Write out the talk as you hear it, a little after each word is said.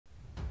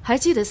还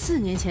记得4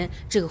年前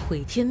这个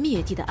毁天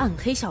灭地的暗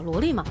黑小萝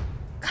莉吗？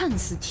看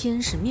似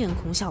天使面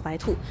孔小白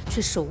兔，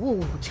却手握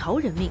5条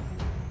人命。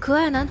可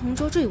爱男同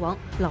桌坠亡，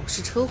老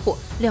师车祸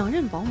，2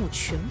任保姆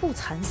全部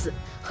惨死，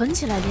狠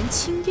起来连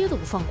亲爹都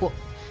不放过。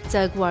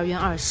在孤儿院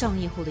2上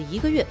映后的1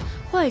个月，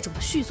坏种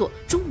的续作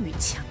终于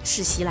强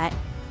势袭来。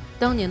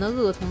当年的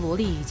恶童萝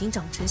莉已经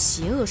长成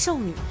邪恶少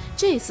女，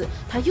这次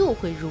她又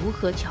会如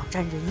何挑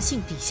战人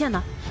性底线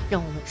呢？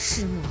让我们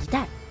拭目以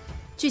待。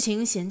剧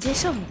情衔接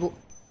上一部，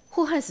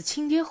祸害死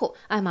亲爹后，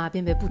艾玛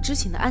便被不知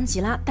情的安吉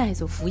拉带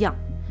走抚养。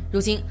如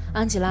今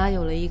安吉拉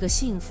有了一个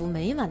幸福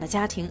美满的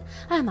家庭，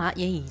艾玛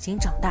也已经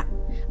长大。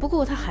不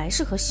过她还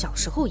是和小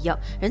时候一样，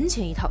人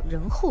前一套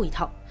人后一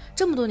套。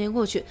这么多年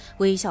过去，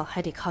微笑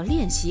还得靠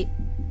练习。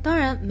当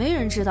然没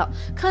人知道，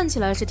看起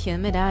来是甜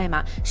妹的艾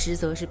玛，实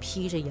则是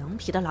披着羊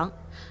皮的狼。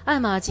艾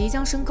玛即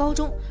将升高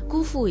中，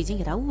姑父已经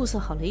给她物色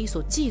好了一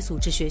所寄宿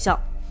制学校。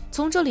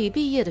从这里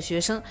毕业的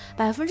学生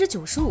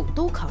95%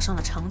都考上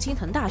了常青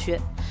藤大学，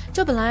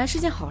这本来是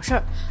件好事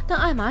儿，但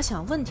艾玛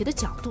想问题的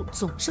角度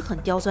总是很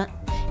刁钻。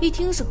一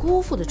听是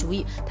姑父的主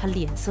意，她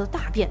脸色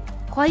大变，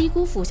怀疑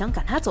姑父想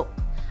赶她走。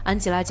安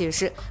吉拉解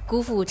释，姑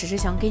父只是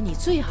想给你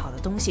最好的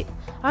东西，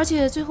而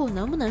且最后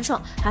能不能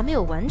上还没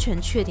有完全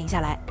确定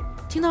下来。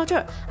听到这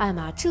儿，艾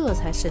玛这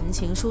才神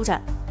情舒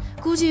展。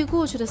估计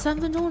过去的3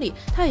分钟里，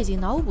她已经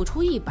脑补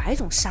出100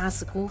种杀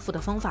死姑父的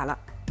方法了。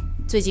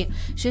最近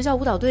学校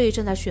舞蹈队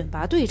正在选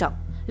拔队长，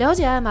了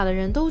解艾玛的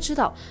人都知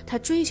道她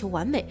追求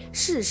完美，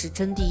事事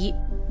争第一。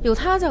有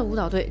她在舞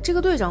蹈队，这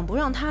个队长不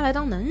让她来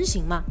当能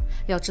行吗？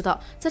要知道，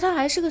在她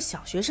还是个小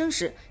学生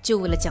时，就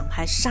为了奖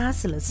牌杀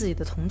死了自己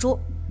的同桌。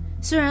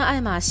虽然艾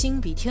玛心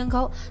比天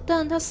高，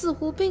但她似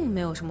乎并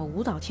没有什么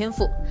舞蹈天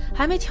赋，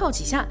还没跳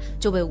几下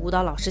就被舞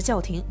蹈老师叫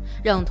停，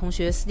让同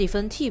学斯蒂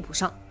芬替补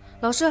上。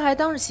老师还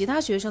当着其他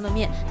学生的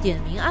面点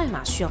名艾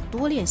玛需要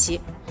多练习。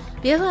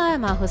别看艾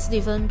玛和斯蒂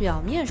芬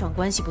表面上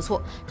关系不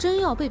错，真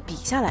要被比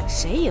下来，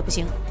谁也不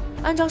行。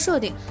按照设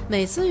定，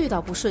每次遇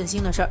到不顺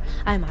心的事儿，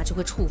艾玛就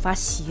会触发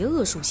邪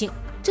恶属性，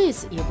这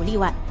次也不例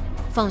外。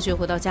放学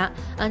回到家，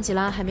安吉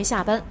拉还没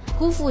下班，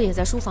姑父也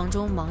在书房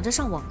中忙着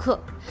上网课。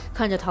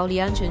看着逃离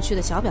安全区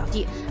的小表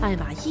弟，艾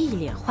玛一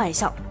脸坏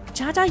笑。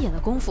眨眨眼的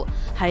功夫，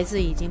孩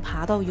子已经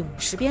爬到泳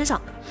池边上。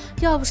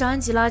要不是安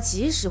吉拉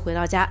及时回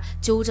到家，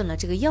纠正了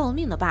这个要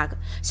命的 bug，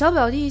 小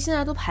表弟现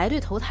在都排队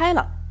投胎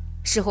了。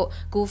事后，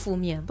姑父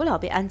免不了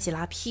被安吉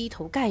拉劈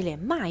头盖脸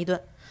骂一顿，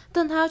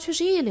但他却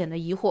是一脸的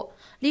疑惑。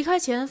离开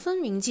前分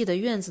明记得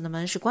院子的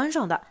门是关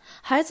上的，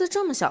孩子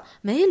这么小，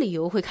没理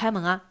由会开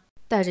门啊。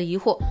带着疑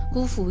惑，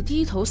姑父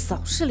低头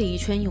扫视了一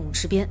圈泳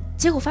池边，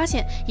结果发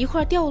现一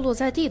块掉落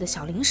在地的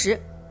小零食。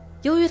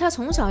由于他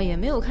从小也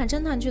没有看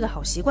侦探剧的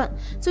好习惯，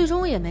最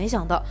终也没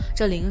想到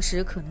这零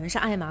食可能是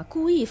艾玛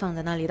故意放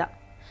在那里的。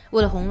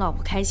为了哄老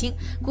婆开心，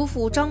姑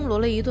父张罗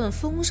了一顿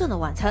丰盛的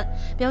晚餐，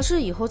表示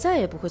以后再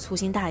也不会粗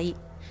心大意。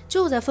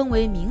就在氛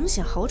围明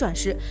显好转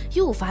时，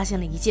又发现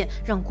了一件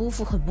让姑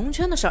父很蒙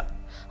圈的事儿：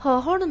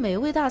好好的美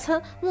味大餐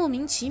莫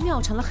名其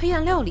妙成了黑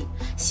暗料理，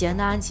咸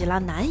的安吉拉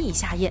难以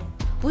下咽。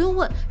不用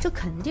问，这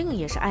肯定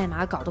也是艾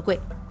玛搞的鬼。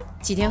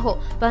几天后，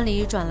班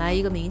里转来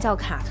一个名叫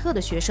卡特的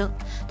学生，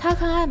他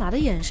看艾玛的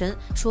眼神，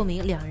说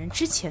明2人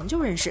之前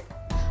就认识。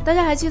大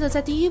家还记得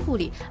在第1部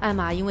里，艾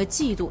玛因为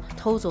嫉妒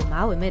偷走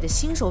马尾妹的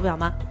新手表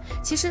吗？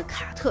其实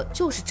卡特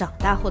就是长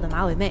大后的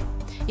马尾妹，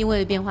因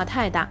为变化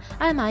太大，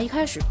艾玛一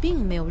开始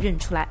并没有认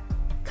出来。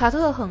卡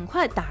特很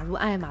快打入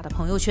艾玛的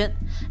朋友圈，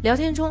聊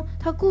天中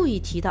他故意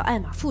提到艾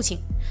玛父亲。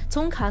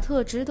从卡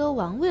特值得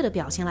玩味的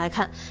表情来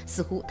看，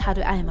似乎他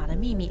对艾玛的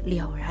秘密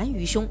了然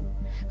于胸。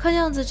看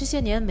样子这些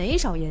年没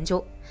少研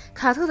究。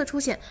卡特的出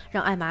现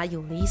让艾玛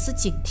有了一丝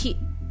警惕。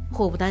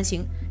祸不单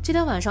行，这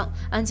天晚上，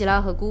安吉拉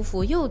和姑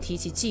父又提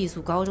起寄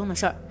宿高中的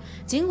事儿。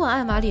尽管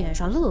艾玛脸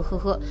上乐呵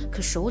呵，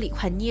可手里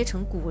快捏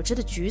成果汁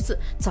的橘子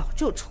早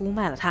就出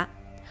卖了她。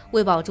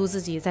为保住自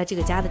己在这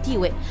个家的地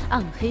位，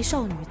暗黑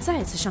少女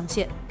再次上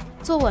线。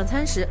做晚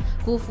餐时，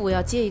姑父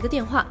要接一个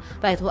电话，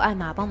拜托艾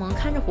玛帮忙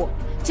看着火。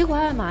结果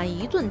艾玛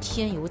一顿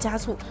添油加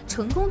醋，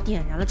成功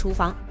点燃了厨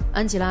房。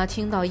安吉拉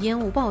听到烟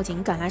雾报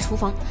警，赶来厨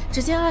房，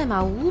只见艾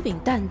玛无比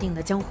淡定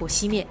地将火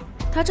熄灭。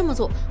她这么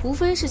做无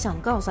非是想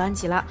告诉安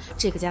吉拉，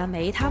这个家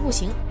没她不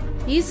行，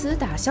以此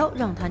打消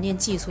让她念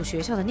寄宿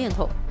学校的念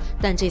头。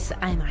但这次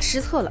艾玛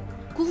失策了。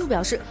姑父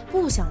表示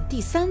不想第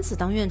3次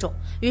当院长，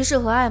于是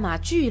和艾玛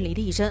据理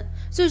力争，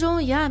最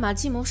终以艾玛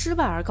计谋失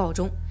败而告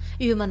终。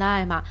郁闷的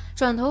艾玛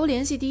转头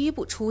联系第1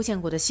部出现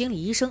过的心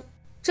理医生。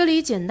这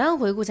里简单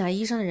回顾下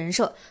医生的人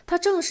设，他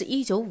正是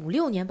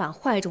1956年版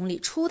坏种里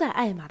初代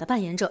艾玛的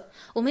扮演者。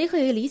我们也可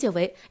以理解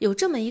为有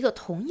这么一个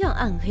同样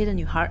暗黑的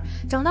女孩，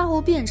长大后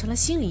变成了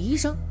心理医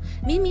生。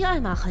明明艾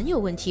玛很有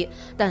问题，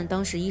但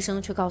当时医生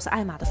却告诉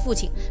艾玛的父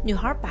亲，女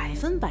孩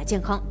100%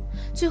健康。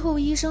最后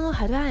医生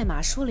还对艾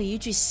玛说了一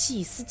句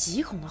细思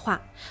极恐的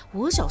话：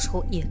我小时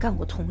候也干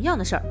过同样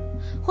的事儿。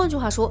换句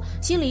话说，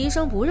心理医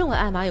生不认为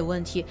艾玛有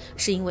问题，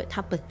是因为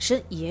她本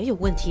身也有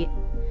问题。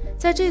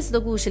在这次的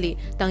故事里，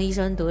当医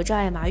生得知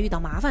艾玛遇到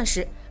麻烦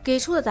时，给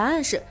出的答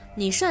案是：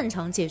你擅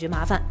长解决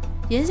麻烦。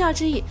言下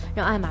之意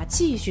让艾玛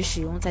继续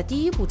使用在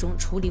第1部中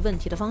处理问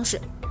题的方式。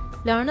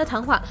两人的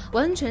谈话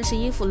完全是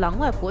一副狼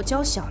外婆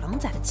教小狼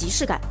崽的即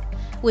视感。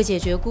为解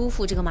决姑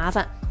父这个麻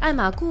烦，艾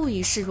玛故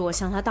意示弱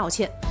向他道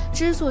歉，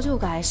知错就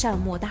改，善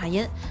莫大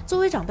焉。作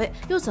为长辈，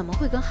又怎么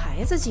会跟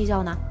孩子计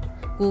较呢？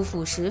姑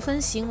父十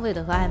分欣慰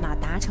地和艾玛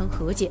达成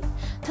和解，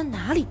他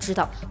哪里知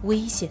道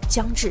危险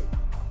将至。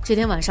这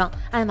天晚上，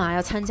艾玛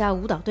要参加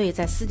舞蹈队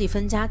在斯蒂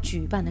芬家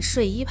举办的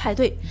睡衣派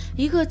对，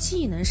一个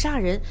既能杀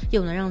人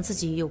又能让自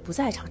己有不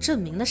在场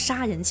证明的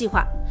杀人计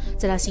划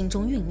在他心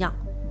中酝酿。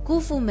姑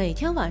父每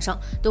天晚上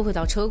都会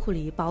到车库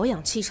里保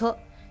养汽车，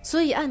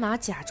所以艾玛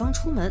假装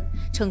出门，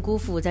趁姑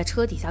父在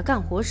车底下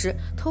干活时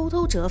偷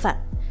偷折返，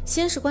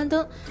先是关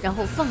灯，然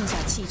后放下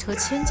汽车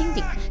千斤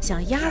顶，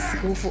想压死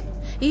姑父。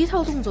一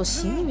套动作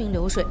行云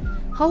流水，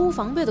毫无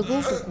防备的姑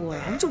父果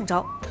然中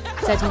招。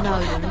在听到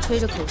有人吹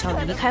着口哨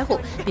离开后，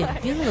便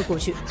晕了过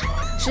去。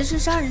实施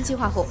杀人计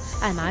划后，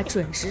艾玛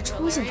准时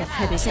出现在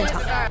派对现场，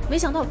没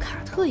想到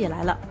卡特也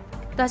来了。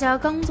大家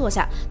刚坐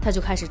下，他就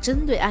开始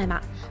针对艾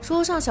玛，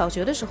说上小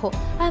学的时候，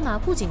艾玛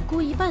不仅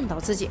故意绊倒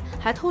自己，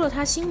还偷了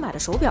他新买的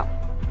手表。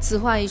此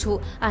话一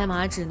出，艾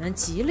玛只能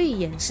极力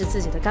掩饰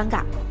自己的尴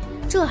尬。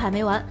这还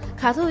没完，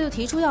卡特又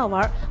提出要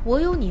玩我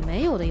有你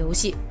没有的游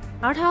戏，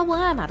而他问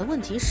艾玛的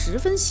问题十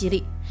分犀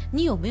利：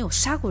你有没有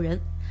杀过人？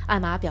艾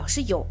玛表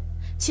示有。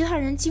其他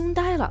人惊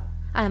呆了。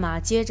艾玛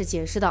接着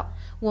解释道：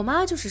我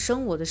妈就是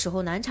生我的时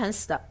候难产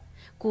死的。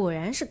果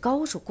然是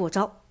高手过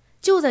招。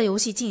就在游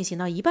戏进行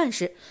到一半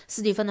时，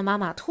斯蒂芬的妈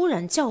妈突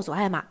然叫走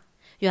艾玛。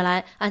原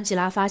来安吉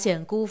拉发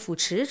现姑父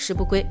迟迟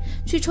不归，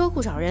去车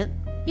库找人，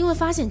因为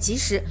发现及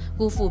时，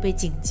姑父被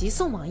紧急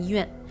送往医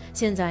院，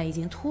现在已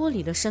经脱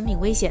离了生命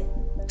危险。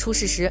出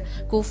事时，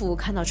姑父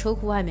看到车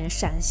库外面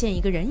闪现一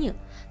个人影，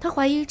他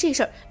怀疑这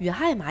事儿与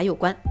艾玛有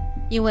关。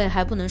因为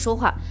还不能说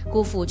话，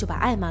姑父就把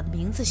艾玛的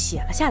名字写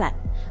了下来。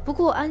不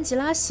过安吉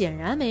拉显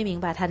然没明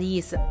白他的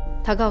意思，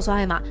他告诉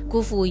艾玛，姑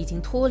父已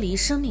经脱离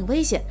生命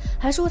危险，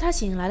还说他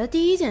醒来的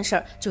第一件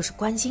事就是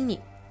关心你。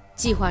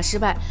计划失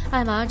败，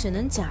艾玛只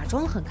能假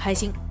装很开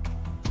心。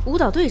舞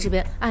蹈队这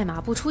边，艾玛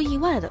不出意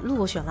外的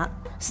落选了，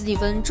斯蒂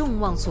芬众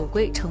望所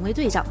归，成为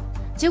队长。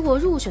结果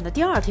入选的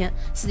第2天，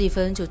斯蒂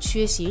芬就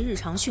缺席日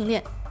常训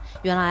练。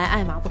原来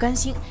艾玛不甘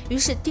心，于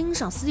是盯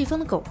上斯蒂芬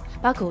的狗，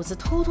把狗子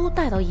偷偷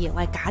带到野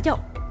外嘎掉。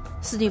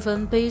斯蒂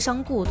芬悲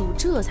伤过度，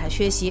这才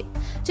缺席。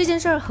这件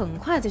事儿很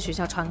快在学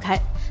校传开，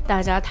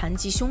大家谈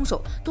及凶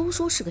手，都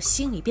说是个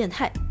心理变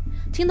态。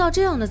听到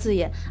这样的字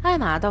眼，艾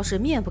玛倒是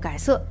面不改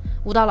色。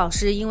舞蹈老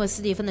师因为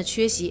斯蒂芬的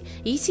缺席，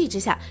一气之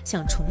下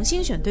想重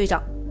新选队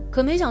长，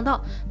可没想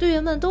到队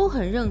员们都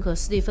很认可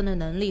斯蒂芬的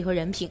能力和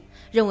人品，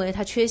认为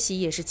他缺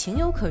席也是情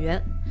有可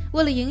原。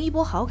为了赢一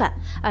波好感，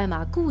艾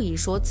玛故意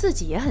说自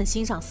己也很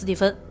欣赏斯蒂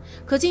芬，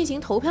可进行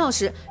投票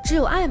时，只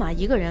有艾玛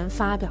一个人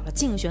发表了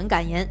竞选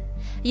感言。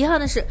遗憾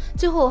的是，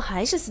最后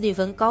还是斯蒂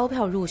芬高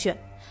票入选。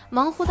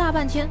忙活大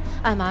半天，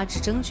艾玛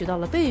只争取到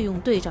了备用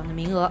队长的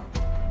名额。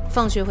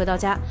放学回到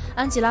家，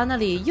安吉拉那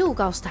里又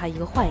告诉他一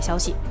个坏消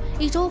息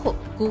：1周后，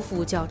姑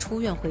父就要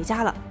出院回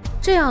家了。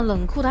这样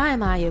冷酷的艾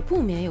玛也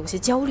不免有些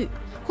焦虑，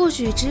或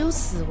许只有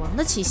死亡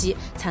的气息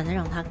才能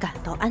让他感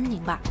到安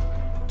宁吧。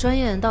转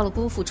眼到了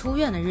姑父出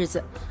院的日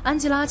子，安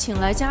吉拉请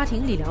来家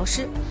庭理疗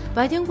师，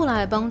白天过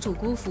来帮助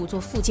姑父做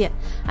复健。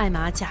艾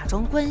玛假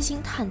装关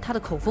心探他的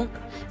口风，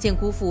见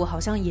姑父好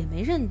像也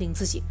没认定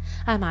自己，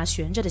艾玛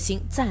悬着的心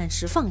暂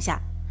时放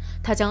下。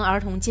她将儿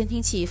童监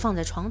听器放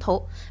在床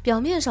头，表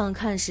面上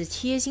看是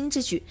贴心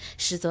之举，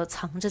实则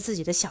藏着自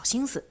己的小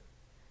心思。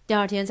第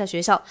2天在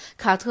学校，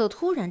卡特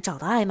突然找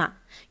到艾玛，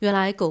原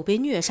来狗被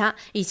虐杀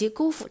以及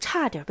姑父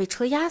差点被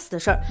车压死的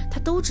事儿，他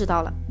都知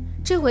道了。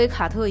这回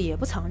卡特也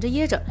不藏着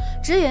掖着，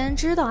直言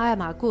知道艾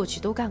玛过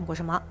去都干过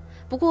什么。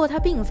不过他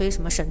并非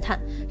什么神探，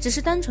只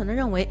是单纯的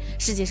认为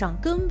世界上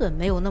根本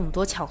没有那么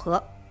多巧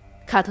合。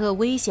卡特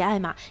威胁艾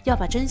玛要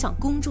把真相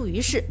公诸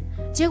于世，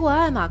结果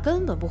艾玛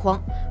根本不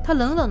慌，他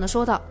冷冷地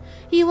说道：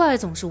意外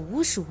总是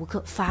无时无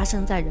刻发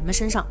生在人们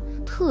身上，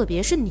特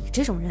别是你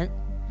这种人。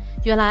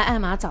原来艾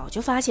玛早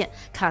就发现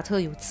卡特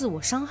有自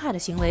我伤害的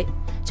行为，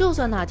就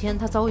算哪天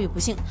他遭遇不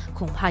幸，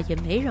恐怕也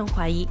没人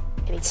怀疑。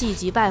气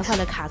急败坏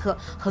的卡特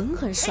狠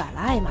狠甩了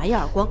艾玛一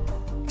耳光，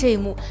这一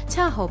幕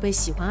恰好被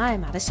喜欢艾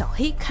玛的小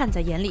黑看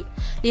在眼里，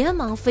连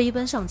忙飞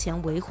奔上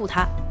前维护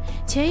她。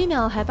前一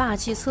秒还霸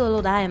气侧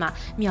漏的艾玛，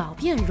秒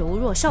变柔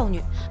弱少女，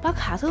把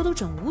卡特都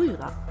整无语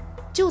了。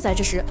就在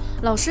这时，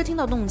老师听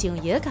到动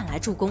静也赶来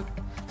助攻。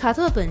卡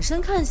特本身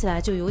看起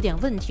来就有点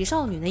问题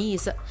少女的意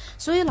思，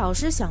所以老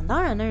师想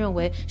当然地认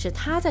为是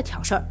她在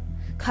挑事儿。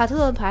卡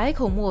特百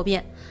口莫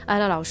辩，挨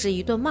了老师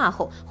一顿骂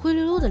后，灰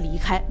溜溜地离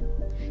开。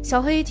小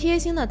黑贴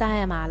心地带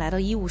艾玛来到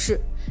医务室，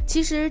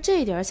其实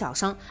这点小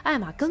伤艾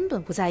玛根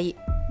本不在意。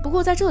不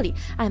过在这里，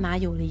艾玛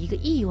有了一个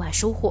意外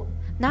收获，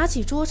拿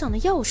起桌上的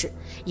钥匙，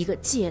一个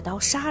借刀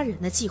杀人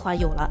的计划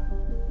有了。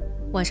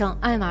晚上，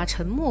艾玛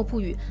沉默不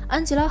语，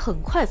安吉拉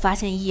很快发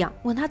现异样，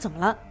问她怎么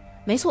了。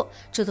没错，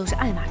这都是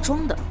艾玛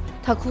装的。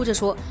她哭着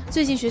说，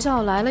最近学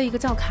校来了一个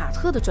叫卡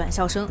特的转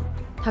校生，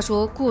他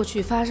说过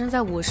去发生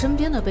在我身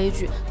边的悲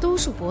剧都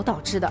是我导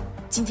致的，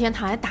今天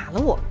他还打了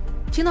我。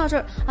听到这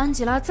儿，安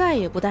吉拉再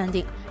也不淡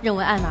定，认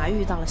为艾玛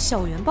遇到了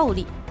校园暴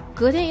力。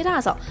隔天一大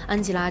早，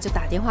安吉拉就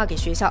打电话给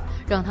学校，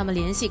让他们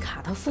联系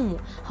卡特父母，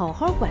好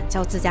好管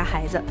教自家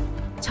孩子。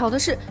巧的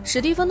是，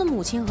史蒂芬的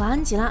母亲和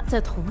安吉拉在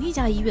同一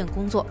家医院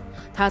工作，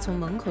他从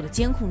门口的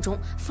监控中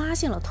发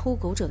现了偷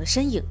狗者的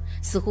身影，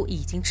似乎已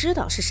经知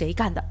道是谁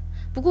干的。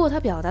不过他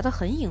表达得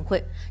很隐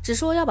晦，只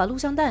说要把录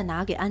像带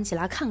拿给安吉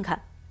拉看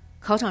看。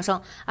考场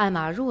上，艾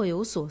玛若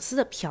有所思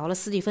地瞟了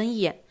斯蒂芬一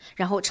眼，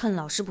然后趁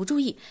老师不注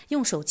意，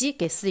用手机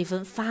给斯蒂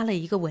芬发了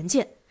一个文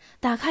件。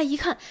打开一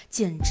看，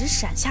简直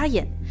闪瞎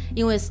眼，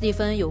因为斯蒂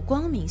芬有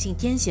光敏性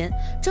癫痫，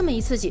这么一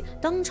刺激，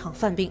当场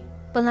犯病。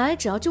本来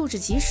只要救治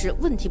及时，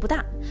问题不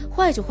大，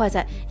坏就坏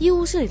在医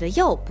务室里的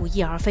药不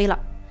翼而飞了。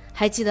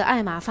还记得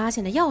艾玛发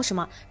现的钥匙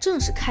吗？正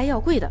是开药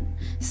柜的。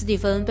斯蒂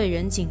芬被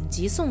人紧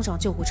急送上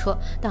救护车，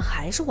但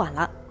还是晚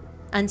了。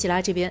安吉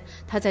拉这边，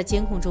她在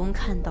监控中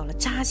看到了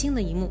扎心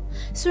的一幕。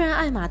虽然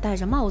艾玛戴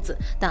着帽子，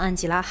但安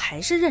吉拉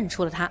还是认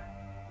出了她。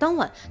当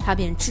晚，她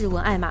便质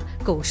问艾玛，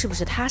狗是不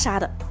是她杀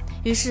的？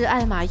于是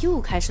艾玛又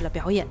开始了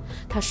表演，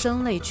她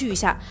声泪俱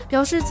下，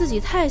表示自己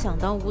太想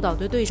当舞蹈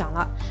队队长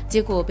了，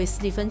结果被斯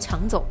蒂芬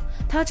抢走。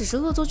她只是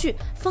恶作剧，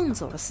放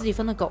走了斯蒂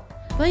芬的狗。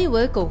本以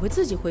为狗会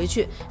自己回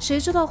去，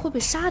谁知道会被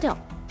杀掉。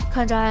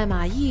看着艾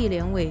玛一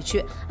脸委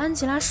屈，安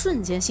吉拉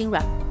瞬间心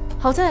软。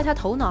好在她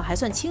头脑还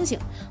算清醒，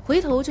回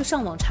头就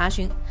上网查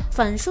询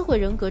反社会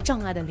人格障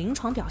碍的临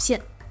床表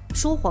现，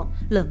说谎、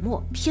冷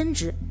漠、偏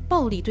执、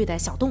暴力对待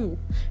小动物，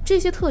这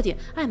些特点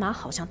艾玛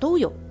好像都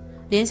有。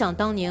联想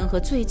当年和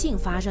最近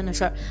发生的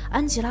事儿，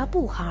安吉拉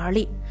不寒而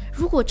栗。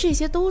如果这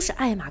些都是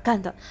艾玛干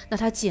的，那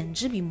她简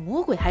直比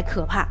魔鬼还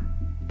可怕。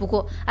不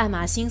过艾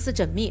玛心思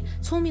缜密，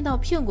聪明到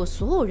骗过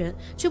所有人，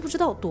却不知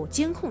道躲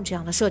监控这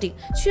样的设定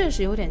确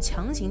实有点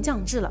强行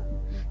降智了。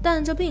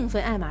但这并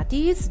非艾玛第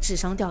一次智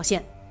商掉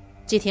线。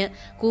这天，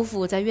姑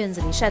父在院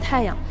子里晒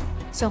太阳，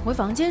想回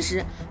房间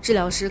时，治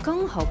疗师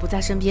刚好不在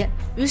身边，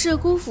于是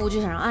姑父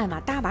就想让艾玛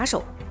搭把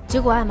手，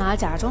结果艾玛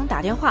假装打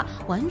电话，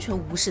完全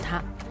无视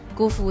他。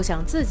姑父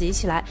想自己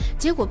起来，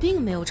结果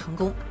并没有成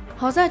功。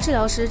好在治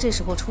疗师这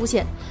时候出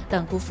现，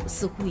但姑父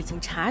似乎已经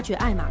察觉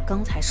艾玛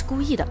刚才是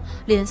故意的，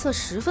脸色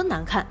十分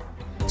难看。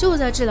就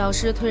在治疗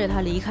师推着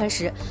他离开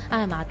时，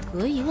艾玛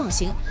得意忘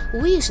形，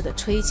无意识地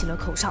吹起了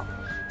口哨。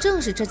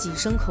正是这几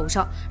声口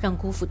哨，让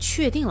姑父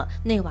确定了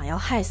那晚要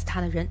害死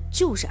他的人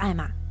就是艾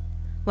玛。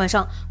晚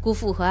上，姑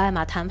父和艾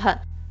玛谈判，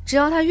只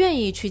要他愿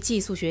意去寄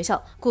宿学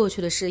校，过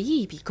去的事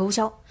一笔勾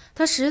销。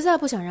他实在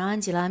不想让安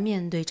吉拉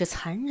面对这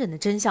残忍的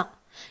真相。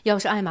要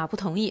是艾玛不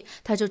同意，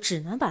他就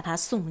只能把她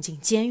送进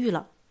监狱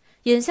了。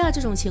眼下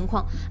这种情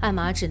况，艾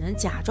玛只能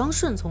假装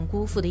顺从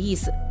姑父的意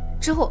思。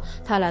之后，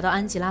他来到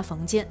安吉拉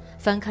房间，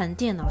翻看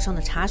电脑上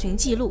的查询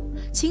记录，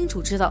清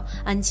楚知道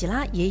安吉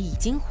拉也已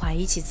经怀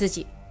疑起自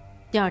己。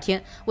第二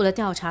天，为了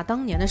调查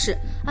当年的事，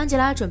安吉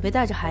拉准备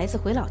带着孩子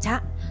回老家。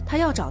她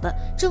要找的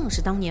正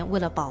是当年为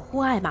了保护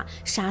艾玛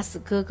杀死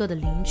哥哥的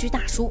邻居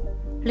大叔。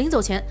临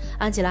走前，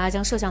安吉拉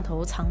将摄像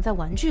头藏在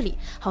玩具里，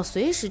好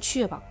随时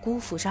确保姑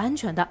父是安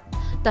全的。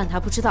但她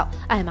不知道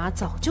艾玛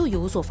早就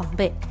有所防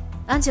备。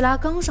安吉拉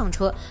刚上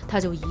车，她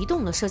就移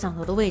动了摄像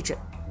头的位置。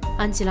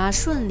安吉拉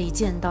顺利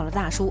见到了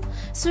大叔，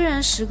虽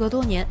然时隔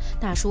多年，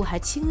大叔还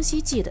清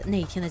晰记得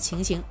那天的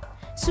情形。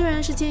虽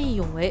然是见义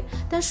勇为，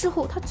但事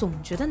后他总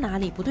觉得哪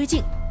里不对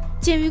劲。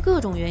鉴于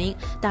各种原因，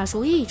大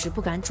叔一直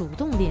不敢主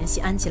动联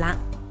系安吉拉。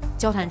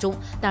交谈中，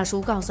大叔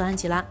告诉安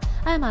吉拉，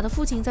艾玛的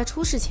父亲在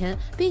出事前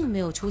并没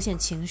有出现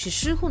情绪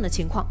失控的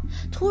情况，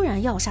突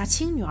然要杀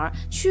亲女儿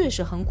确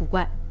实很古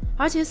怪。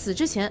而且死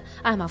之前，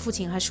艾玛父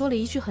亲还说了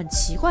一句很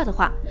奇怪的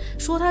话，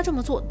说他这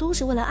么做都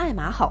是为了艾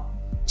玛好。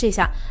这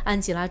下安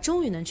吉拉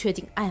终于能确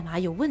定艾玛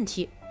有问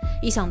题。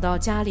一想到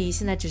家里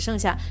现在只剩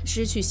下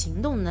失去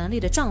行动能力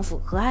的丈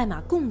夫和艾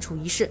玛共处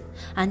一室，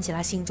安吉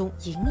拉心中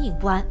隐隐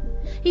不安。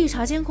一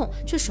查监控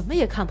却什么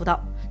也看不到，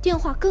电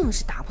话更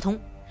是打不通。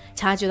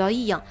察觉到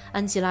异样，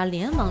安吉拉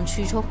连忙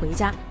驱车回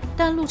家，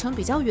但路程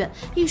比较远，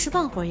一时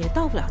半会儿也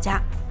到不了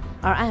家。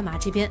而艾玛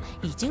这边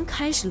已经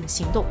开始了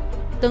行动。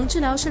等治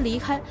疗师离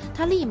开，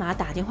她立马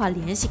打电话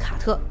联系卡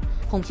特，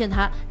哄骗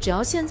他只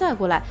要现在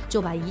过来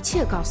就把一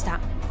切告诉他。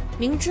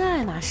明知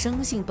艾玛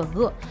生性本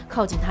恶，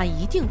靠近他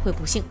一定会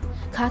不幸，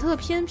卡特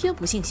偏偏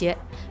不信邪，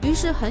于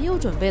是很有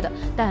准备的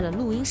带了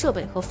录音设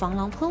备和防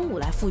狼喷雾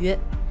来赴约。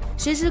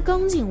谁知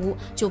刚进屋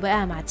就被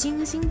艾玛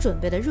精心准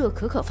备的热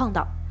可可放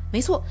倒，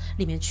没错，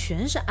里面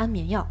全是安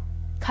眠药。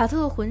卡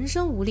特浑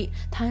身无力，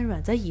瘫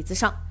软在椅子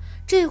上。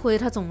这回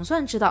他总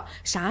算知道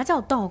啥叫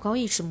道高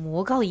一尺，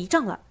魔高一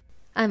丈了。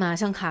艾玛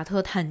向卡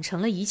特坦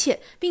诚了一切，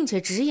并且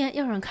直言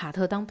要让卡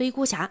特当背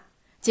锅侠。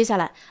接下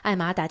来，艾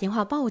玛打电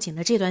话报警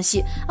的这段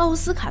戏，奥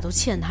斯卡都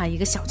欠他一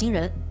个小金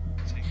人。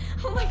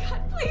Oh my God,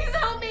 please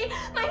help me.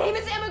 My name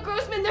is Emma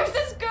Grossman. There's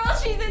this girl,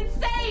 she's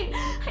insane.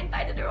 I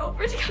invited her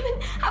over to come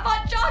and have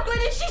hot chocolate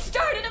and she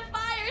started a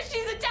fire.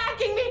 She's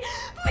attacking me.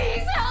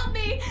 Please help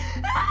me.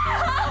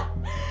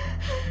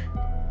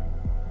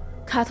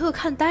 卡特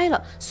看呆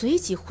了，随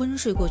即昏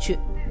睡过去。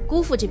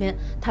姑父这边，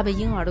他被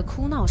婴儿的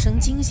哭闹声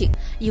惊醒，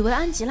以为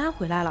安吉拉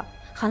回来了，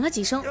喊了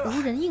几声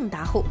无人应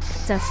答后，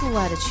在父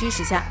爱的驱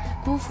使下，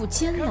姑父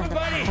艰难地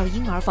爬到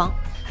婴儿房，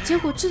结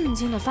果震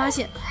惊地发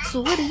现，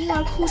所谓的婴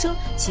儿哭声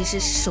其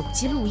实是手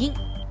机录音。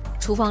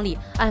厨房里，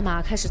艾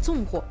玛开始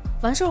纵火，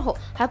完事后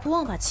还不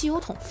忘把汽油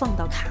桶放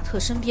到卡特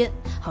身边，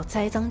好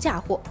栽赃嫁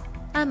祸。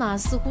艾玛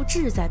似乎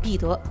志在必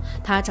得，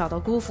她找到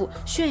姑父，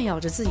炫耀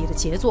着自己的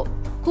杰作。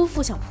姑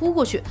父想扑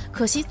过去，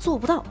可惜做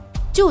不到。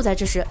就在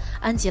这时，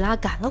安吉拉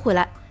赶了回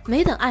来，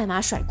没等艾玛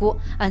甩锅，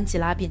安吉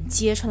拉便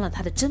揭穿了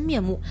她的真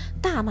面目，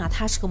大骂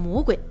她是个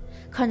魔鬼。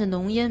看着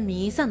浓烟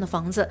弥散的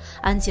房子，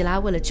安吉拉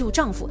为了救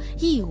丈夫，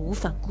义无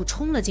反顾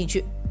冲了进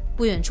去。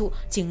不远处，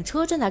警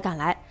车正在赶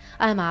来，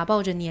艾玛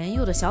抱着年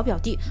幼的小表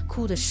弟，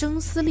哭得声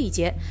嘶力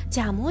竭，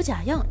假模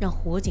假样让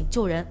火警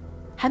救人。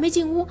还没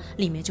进屋，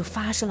里面就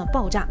发生了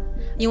爆炸。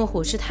因为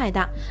火势太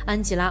大，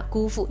安吉拉、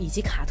姑父以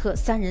及卡特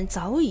3人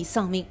早已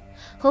丧命。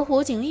和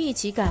火警一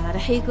起赶来的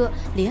黑哥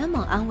连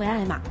忙安慰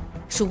艾玛，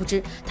殊不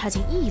知他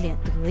竟一脸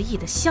得意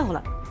地笑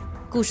了。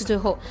故事最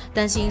后，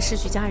担心失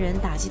去家人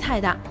打击太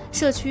大，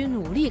社区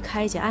努力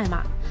开解艾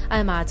玛，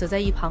艾玛则在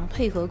一旁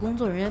配合工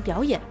作人员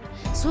表演。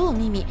所有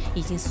秘密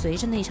已经随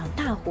着那场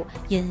大火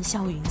烟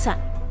消云散，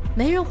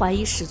没人怀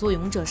疑始作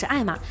俑者是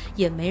艾玛，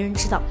也没人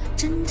知道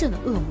真正的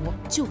恶魔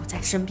就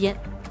在身边。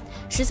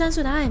13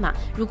岁的艾玛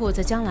如果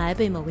在将来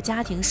被某个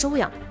家庭收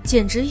养，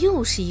简直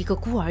又是一个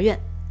孤儿院。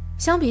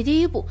相比第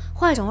一部，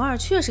坏种2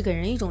确实给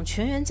人一种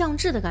全员降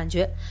智的感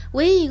觉。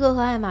唯一一个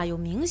和艾玛有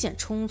明显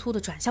冲突的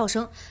转校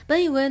生，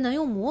本以为能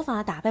用魔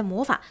法打败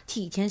魔法，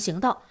替天行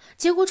道，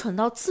结果蠢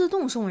到自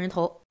动送人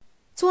头。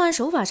作案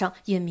手法上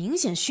也明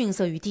显逊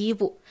色于第一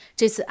部。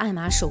这次艾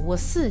玛手握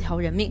4条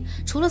人命，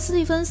除了斯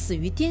蒂芬死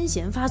于癫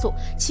痫发作，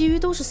其余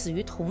都是死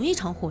于同一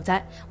场火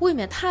灾，未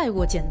免太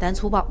过简单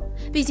粗暴。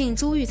毕竟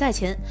珠玉在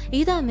前，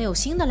一旦没有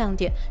新的亮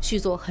点，续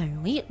作很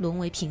容易沦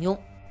为平庸。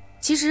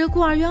其实孤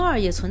儿院2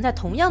也存在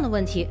同样的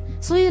问题，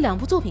所以2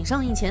部作品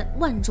上映前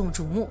万众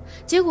瞩目，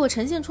结果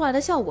呈现出来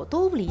的效果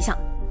都不理想。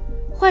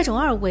坏种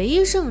2唯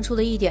一胜出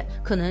的一点，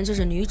可能就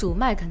是女主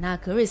麦肯纳·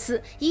格瑞斯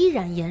依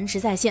然颜值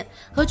在线，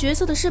和角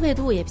色的适配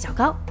度也比较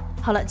高。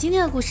好了，今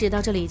天的故事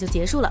到这里就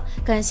结束了，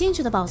感兴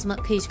趣的宝子们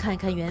可以去看一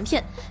看原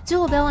片，最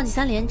后不要忘记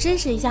3连支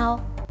持一下哦。